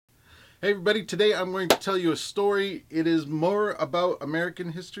Hey everybody, today I'm going to tell you a story. It is more about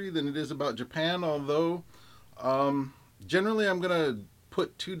American history than it is about Japan, although generally I'm going to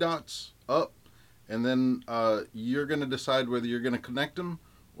put two dots up and then you're going to decide whether you're going to connect them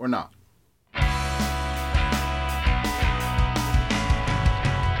or not.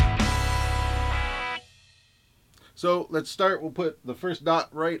 So let's start. We'll put the first dot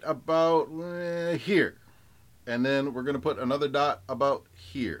right about here. And then we're going to put another dot about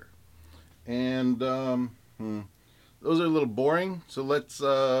here. And those are a little boring, so let's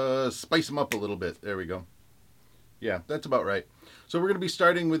spice them up a little bit. There we go. Yeah, that's about right. So we're going to be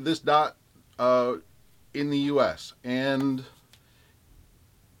starting with this dot in the U.S. And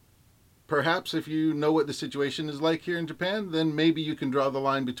perhaps if you know what the situation is like here in Japan, then maybe you can draw the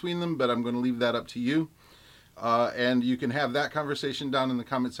line between them, but I'm going to leave that up to you. And you can have that conversation down in the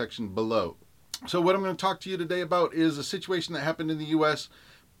comment section below. So what I'm going to talk to you today about is a situation that happened in the U.S.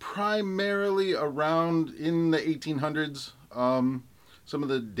 primarily around in the 1800s. Some of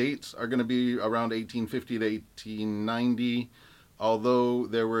the dates are going to be around 1850 to 1890, although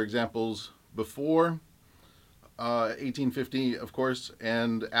there were examples before 1850, of course,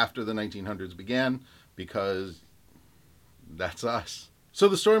 and after the 1900s began, because that's us. So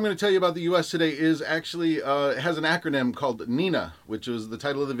the story I'm going to tell you about the U.S. today is actually, it has an acronym called N.I.N.A, which was the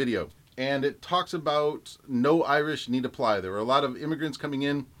title of the video. And it talks about no Irish need apply. There were a lot of immigrants coming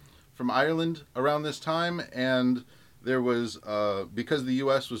in from Ireland around this time, and there was, because the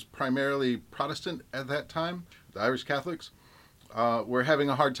U.S. was primarily Protestant at that time, the Irish Catholics were having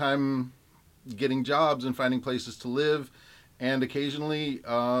a hard time getting jobs and finding places to live, and occasionally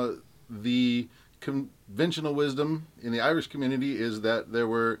the conventional wisdom in the Irish community is that there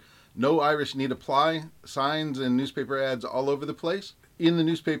were no Irish need apply signs and newspaper ads all over the place in the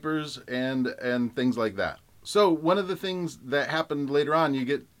newspapers and things like that. So one of the things that happened later on, you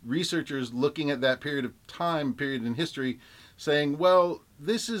get researchers looking at that period in history, saying, well,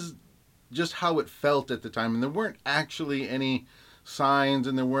 this is just how it felt at the time. And there weren't actually any signs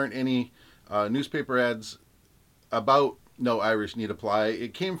and there weren't any newspaper ads about no Irish need apply.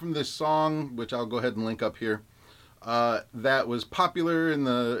 It came from this song, which I'll go ahead and link up here, that was popular in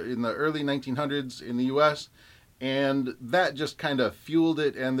the early 1900s in the U.S., and that just kind of fueled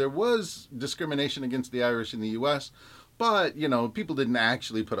it. And there was discrimination against the Irish in the U.S., but, you know, people didn't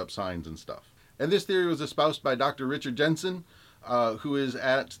actually put up signs and stuff. And this theory was espoused by Dr. Richard Jensen, who is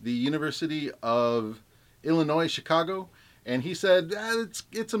at the University of Illinois, Chicago. And he said,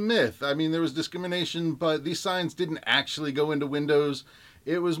 it's a myth. I mean, there was discrimination, but these signs didn't actually go into windows.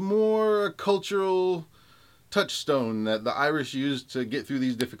 It was more a cultural touchstone that the Irish used to get through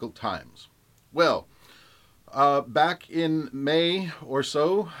these difficult times. Well, back in May or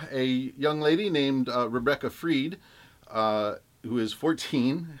so, a young lady named Rebecca Freed, who is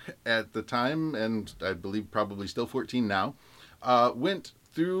 14 at the time, and I believe probably still 14 now, went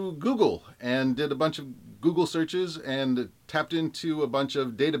through Google and did a bunch of Google searches and tapped into a bunch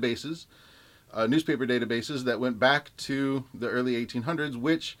of databases, newspaper databases that went back to the early 1800s,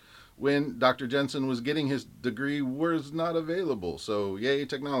 which when Dr. Jensen was getting his degree was not available. So yay,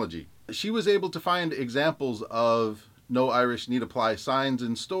 technology. She was able to find examples of no Irish need apply signs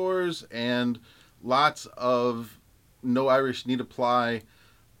in stores and lots of no Irish need apply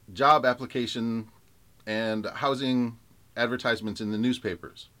job application and housing advertisements in the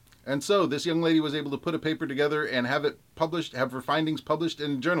newspapers. And so this young lady was able to put a paper together and have it published, have her findings published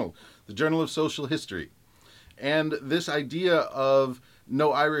in a journal, the Journal of Social History. And this idea of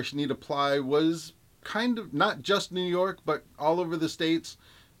no Irish need apply was kind of not just New York, but all over the states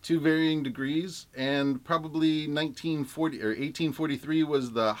to varying degrees. And probably 1940 or 1843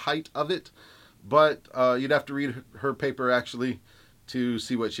 was the height of it. But you'd have to read her paper actually to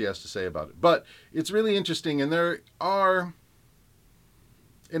see what she has to say about it. But it's really interesting, and and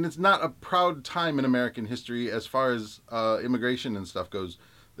it's not a proud time in American history as far as immigration and stuff goes.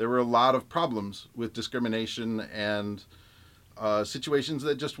 There were a lot of problems with discrimination and situations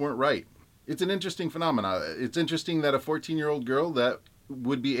that just weren't right. It's an interesting phenomenon. It's interesting that a 14-year-old girl that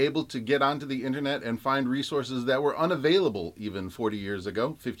would be able to get onto the internet and find resources that were unavailable even 40 years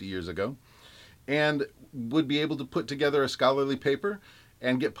ago, 50 years ago, and would be able to put together a scholarly paper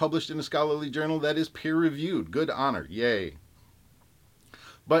and get published in a scholarly journal that is peer-reviewed. Good honor. Yay.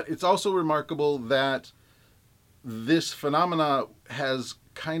 But it's also remarkable that this phenomena has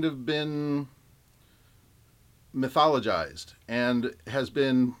kind of been mythologized and has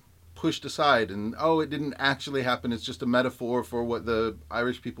been pushed aside. And, it didn't actually happen. It's just a metaphor for what the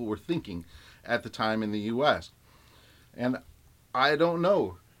Irish people were thinking at the time in the U.S. And I don't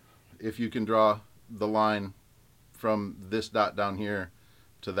know if you can draw the line from this dot down here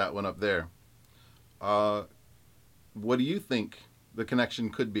to that one up there. What do you think the connection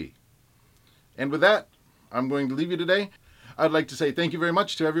could be? And with that, I'm going to leave you today. I'd like to say thank you very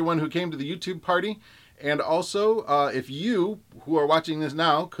much to everyone who came to the YouTube party. And also, if you who are watching this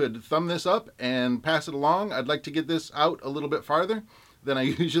now could thumb this up and pass it along, I'd like to get this out a little bit farther than I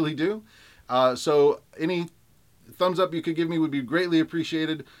usually do. So any thumbs up you could give me would be greatly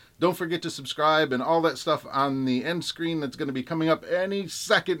appreciated. Don't forget to subscribe and all that stuff on the end screen that's going to be coming up any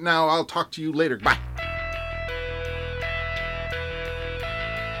second now. I'll talk to you later. Bye.